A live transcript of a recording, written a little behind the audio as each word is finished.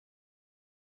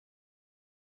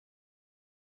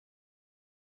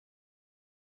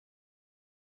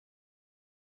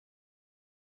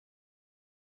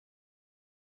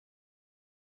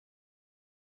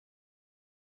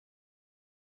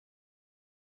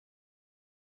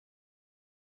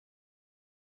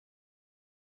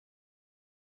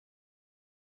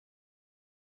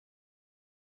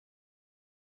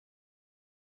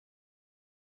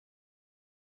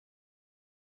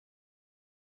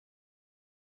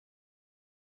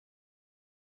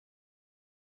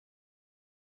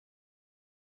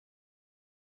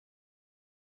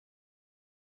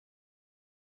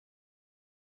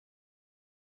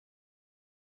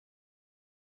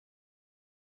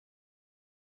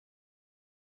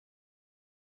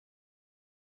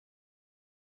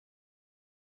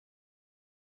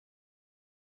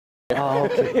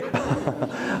Okay.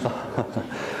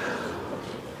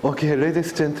 Okay, ladies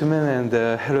and gentlemen, and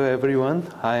hello everyone.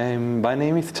 My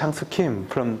name is Chang-Soo Kim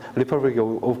from Republic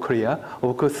of Korea,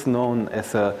 of course known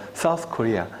as South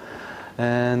Korea.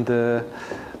 And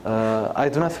I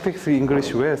do not speak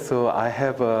English well, so I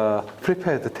have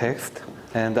prepared the text,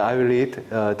 and I will read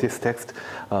this text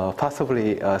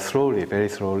possibly slowly, very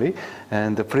slowly.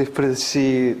 And please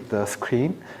see the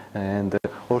screen. And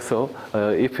also,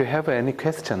 if you have any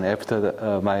question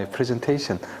after my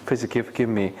presentation, please give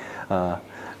me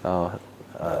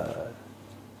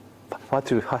what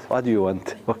do you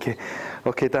want? Okay.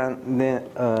 Then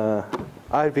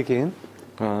I'll begin.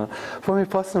 For me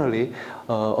personally,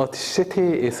 a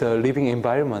city is a living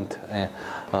environment,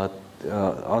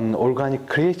 an organic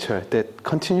creature that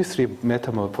continuously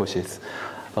metamorphoses.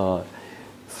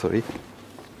 Sorry.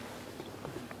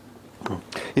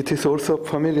 It is also a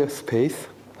familiar space,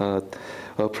 a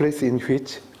place in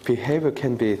which behavior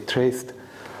can be traced.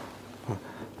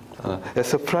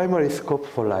 As a primary scope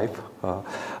for life,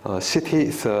 city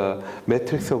is a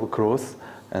matrix of growth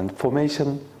and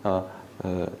formation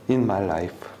in my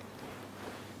life.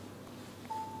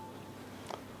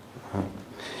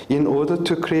 In order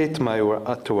to create my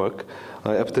artwork,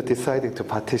 after deciding to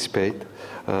participate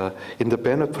in the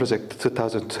Banner Project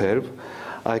 2012,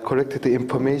 I collected the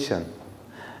information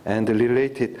and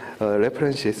related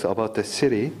references about the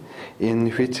city in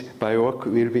which my work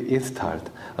will be installed,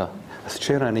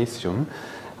 Nissum.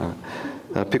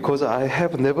 Because I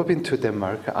have never been to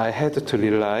Denmark, I had to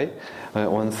rely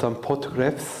on some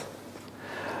photographs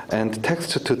and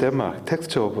text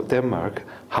of Denmark.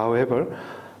 However,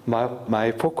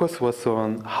 my focus was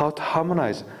on how to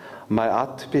harmonize my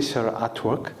artificial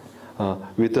artwork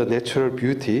with the natural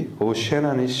beauty of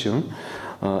Nissum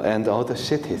and other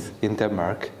cities in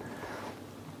Denmark.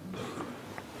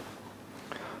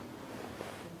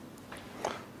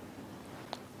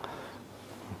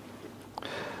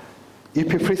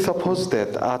 If you presuppose that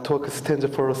artwork stands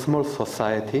for a small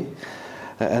society,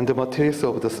 and the materials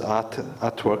of this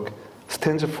artwork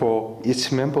stands for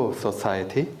each member of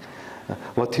society,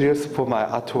 materials for my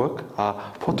artwork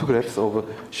are photographs of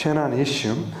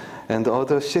Nissum and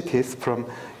other cities from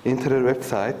internet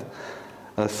website.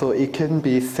 So it can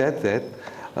be said that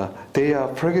they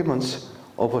are fragments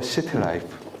of a city life.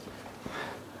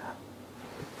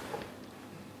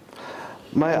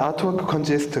 My artwork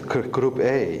consists of Group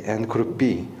A and Group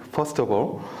B. First of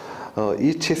all,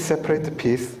 each is separate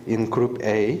piece in Group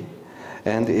A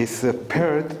and is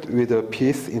paired with a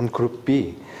piece in Group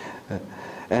B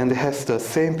and has the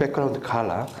same background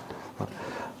color.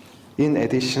 In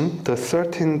addition, the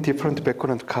 13 different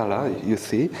background color you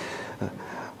see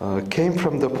came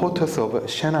from the photos of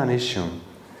Nissum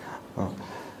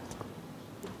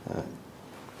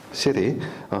city.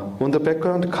 On the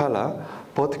background color,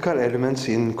 vertical elements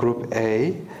in Group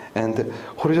A and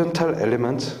horizontal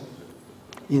elements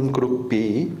in Group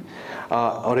B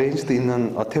are arranged in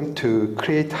an attempt to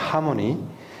create harmony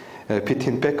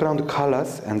between background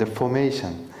colors and the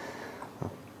formation.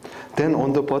 Then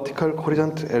on the vertical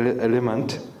horizontal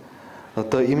element,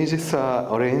 the images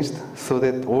are arranged so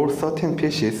that all 13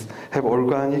 pieces have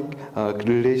organic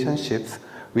relationships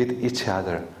with each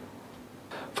other.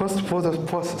 First, for the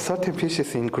first 13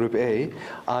 pieces in Group A,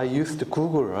 I used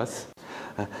Google Earth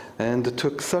and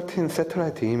took 13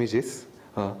 satellite images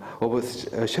of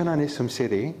Nissum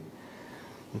city.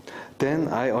 Then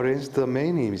I arranged the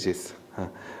main images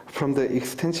from the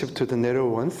extensive to the narrow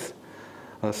ones,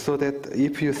 so that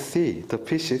if you see the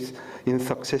pieces in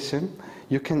succession,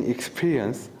 you can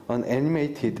experience an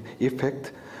animated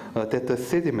effect that the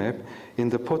city map in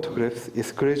the photographs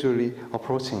is gradually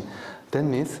approaching. That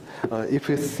means if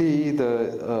you see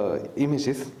the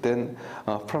images, then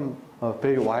from a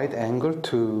very wide angle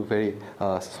to very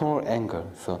small angle.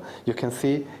 So you can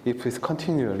see if it's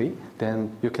continually,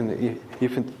 then you can,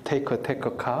 if you take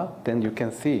a car, then you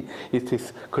can see it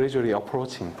is gradually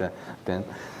approaching. Then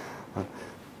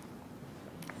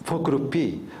for Group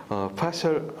B, 12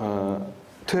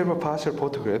 partial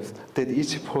photographs, that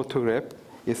each photograph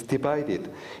is divided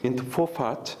into 4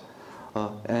 parts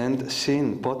and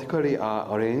seen vertically are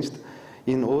arranged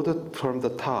in order from the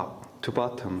top to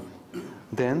bottom.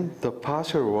 Then the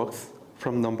partial works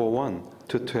from number 1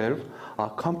 to 12 are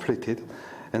completed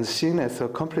and seen as a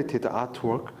completed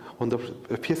artwork on the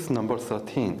piece number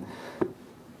 13.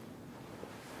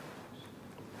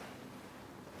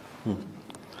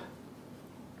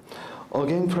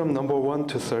 Again, from number 1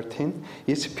 to 13,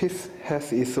 each piece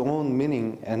has its own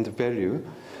meaning and value,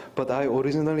 but I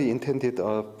originally intended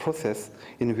a process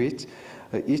in which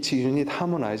each unit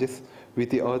harmonizes with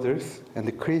the others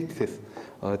and created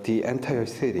the entire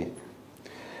city.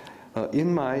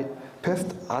 In my past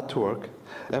artwork,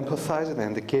 emphasized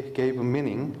and gave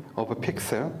meaning of a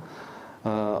pixel,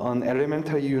 an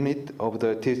elementary unit of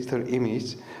the digital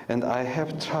image, and I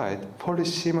have tried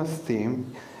polysemous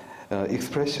theme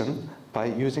expression by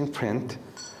using print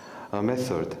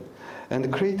method,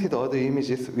 and created other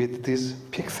images with these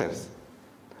pixels.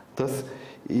 Thus,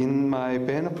 in my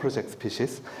banner project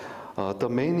species, the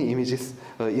main images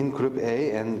in group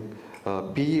A and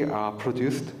B are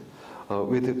produced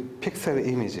with pixel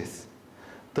images.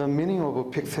 The meaning of a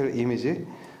pixel image,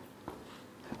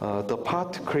 the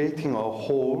part creating a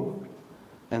whole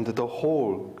and the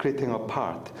whole creating a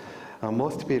part,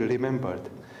 must be remembered.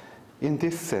 In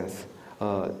this sense,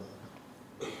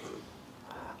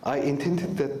 I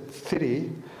intended that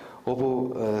city of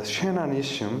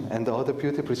Nissum and other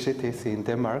beautiful cities in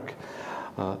Denmark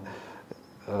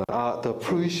are the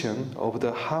fruition of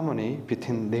the harmony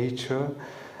between nature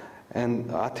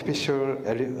and artificial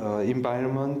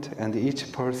environment and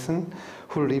each person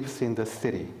who lives in the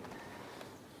city.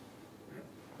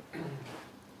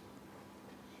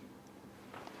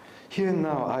 Here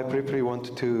now, I briefly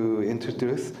want to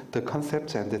introduce the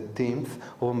concepts and the themes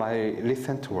of my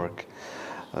recent work.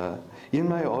 In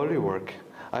my early work,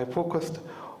 I focused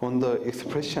on the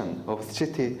expression of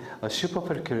city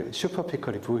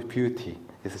superficial beauty.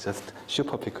 It's just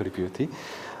superficial beauty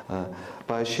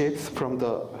by shapes from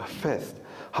the past.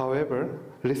 However,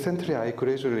 recently I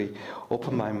gradually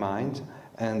opened my mind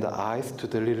and eyes to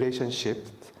the relationships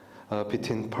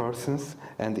between persons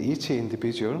and each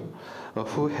individual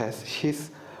who has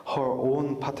her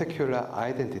own particular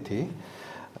identity.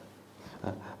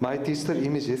 My digital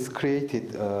images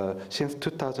created since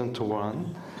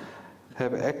 2001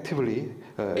 have actively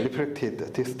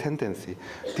reflected this tendency.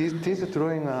 This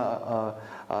drawing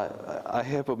I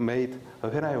have made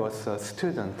when I was a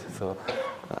student, so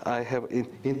I have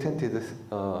intended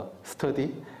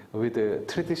study with the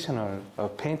traditional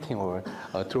painting or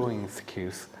drawing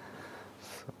skills.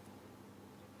 So,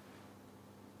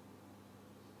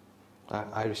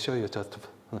 I'll show you just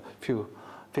a few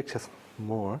pictures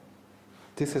more.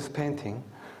 This is painting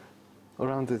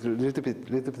around a little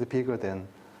bit bigger than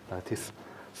this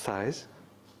size.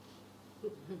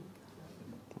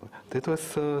 That was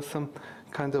some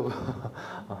kind of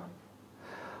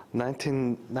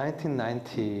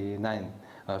 1999,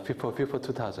 before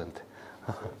 2000.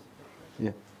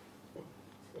 Yeah.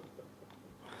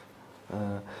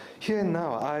 Here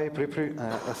now, I prepare.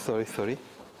 Sorry.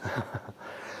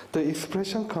 The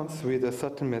expression comes with a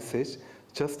certain message,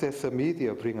 just as the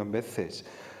media bring a message.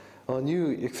 A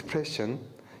new expression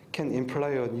can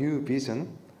imply a new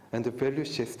vision and a value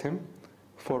system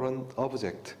for an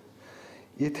object.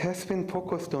 It has been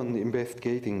focused on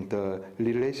investigating the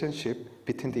relationship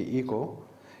between the ego,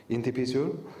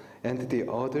 individual, and the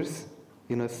others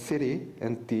in a city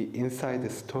and the inside the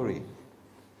story.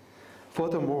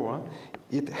 Furthermore,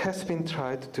 it has been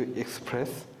tried to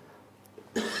express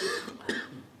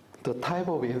the type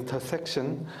of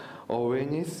intersection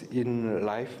awareness in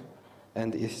life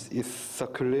and its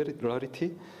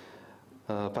circularity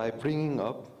by bringing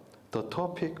up the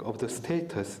topic of the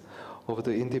status of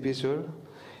the individual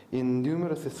in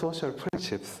numerous social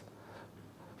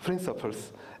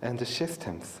principles and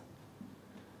systems.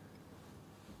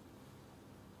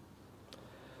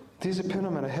 This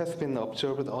phenomenon has been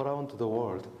observed around the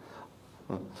world.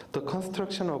 The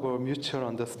construction of a mutual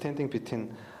understanding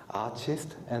between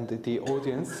artist and the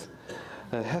audience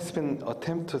has been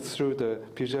attempted through the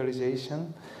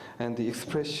visualization and the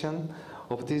expression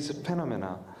of these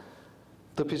phenomena.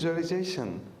 The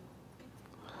visualization,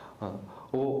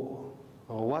 or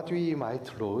what we might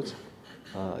lose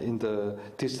in the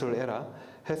digital era,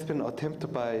 has been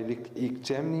attempted by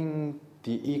examining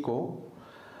the ego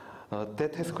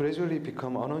that has gradually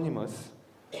become anonymous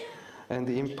and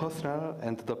impersonal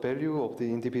and the value of the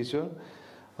individual,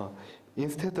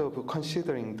 instead of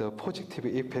considering the positive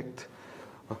effect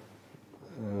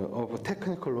of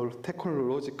technological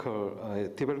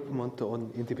development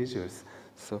on individuals.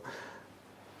 So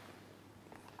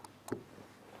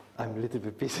I'm a little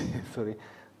bit busy, sorry.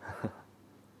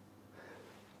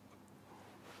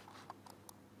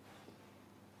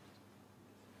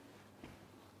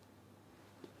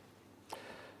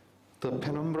 The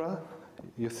penumbra,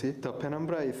 you see, the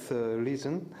penumbra is a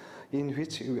region in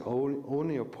which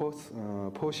only a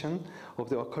portion of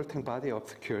the occulting body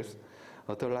obscures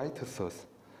the light source.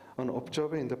 An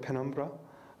observer in the penumbra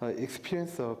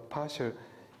experiences a partial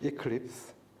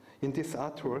eclipse. In these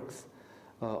artworks,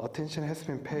 attention has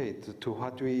been paid to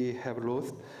what we have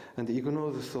lost and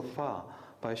ignored so far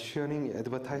by sharing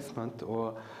advertisement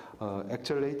or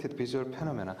accelerated visual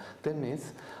phenomena. That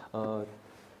means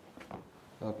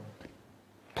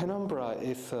penumbra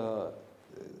is a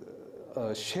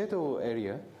shadow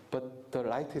area, but the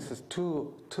light is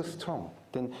too strong.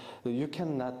 Then you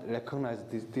cannot recognize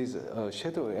this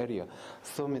shadow area.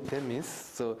 So that means,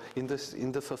 so in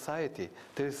the society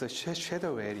there is a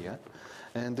shadow area,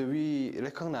 and we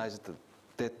recognize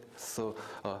that so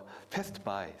passed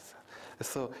by.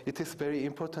 So it is very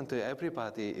important.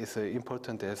 Everybody is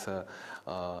important as a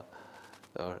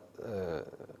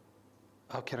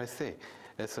how can I say,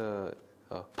 as a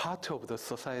part of the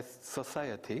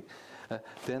society.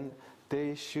 Then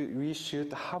we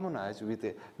should harmonize with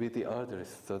the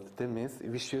others. So that means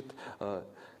we should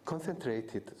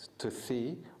concentrate it to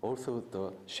see also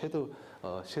the shadow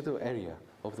area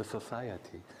of the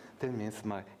society. That means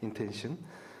my intention.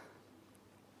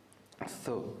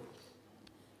 So,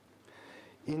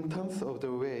 in terms of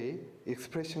the way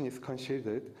expression is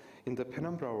considered in the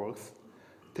penumbra works,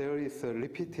 there is a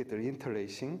repeated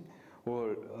interlacing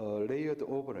or layered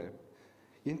overlap.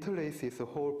 Interlace is a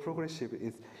whole progressive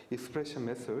expression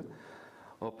method,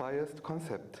 a biased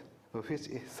concept, which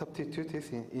substitutes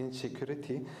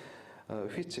insecurity,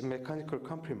 which mechanical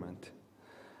complement.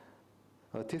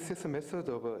 This is a method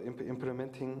of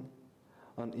implementing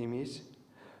an image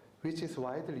which is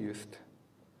widely used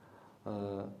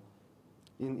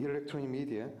in electronic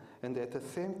media, and at the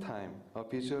same time, a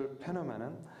visual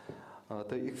phenomenon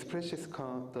that expresses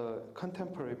the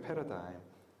contemporary paradigm.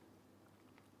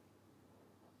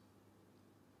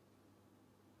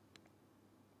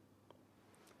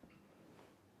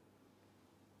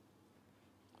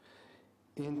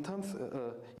 In terms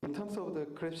of the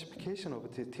classification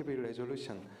of the TV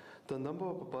resolution, the number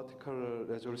of vertical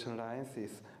resolution lines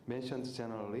is mentioned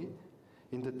generally.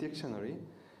 In the dictionary,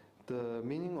 the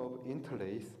meaning of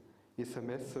interlace is a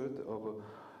method of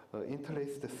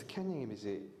interlaced scanning image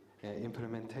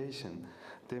implementation.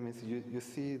 That means you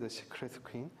see the secret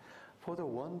screen. For the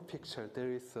one picture,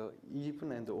 there is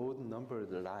even and odd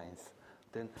numbered lines.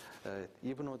 Then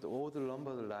even with odd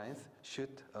numbered lines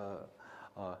should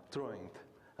drawing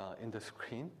in the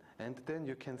screen, and then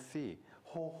you can see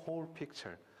whole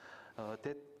picture.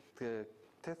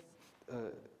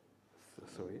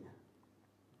 Sorry.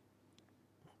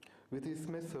 With this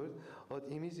method, an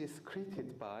image is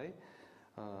created by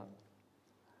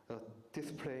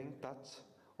displaying dots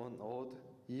on odd,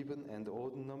 even, and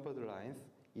odd numbered lines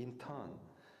in turn,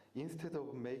 instead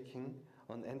of making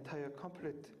an entire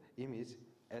complete image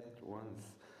at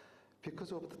once.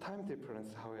 Because of the time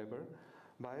difference, however,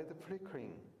 mild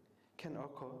flickering can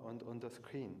occur on the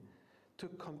screen. To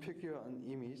configure an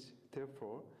image,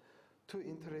 therefore, two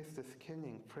interlaced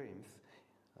scanning frames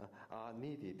are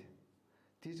needed.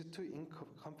 These two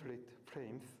incomplete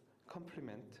frames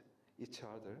complement each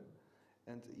other,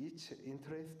 and each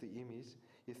interlaced image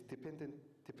is dependent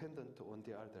on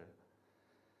the other,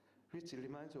 which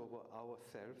reminds of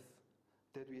ourselves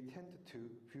that we tend to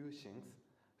view things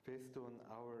based on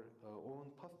our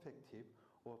own perspective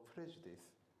or prejudice.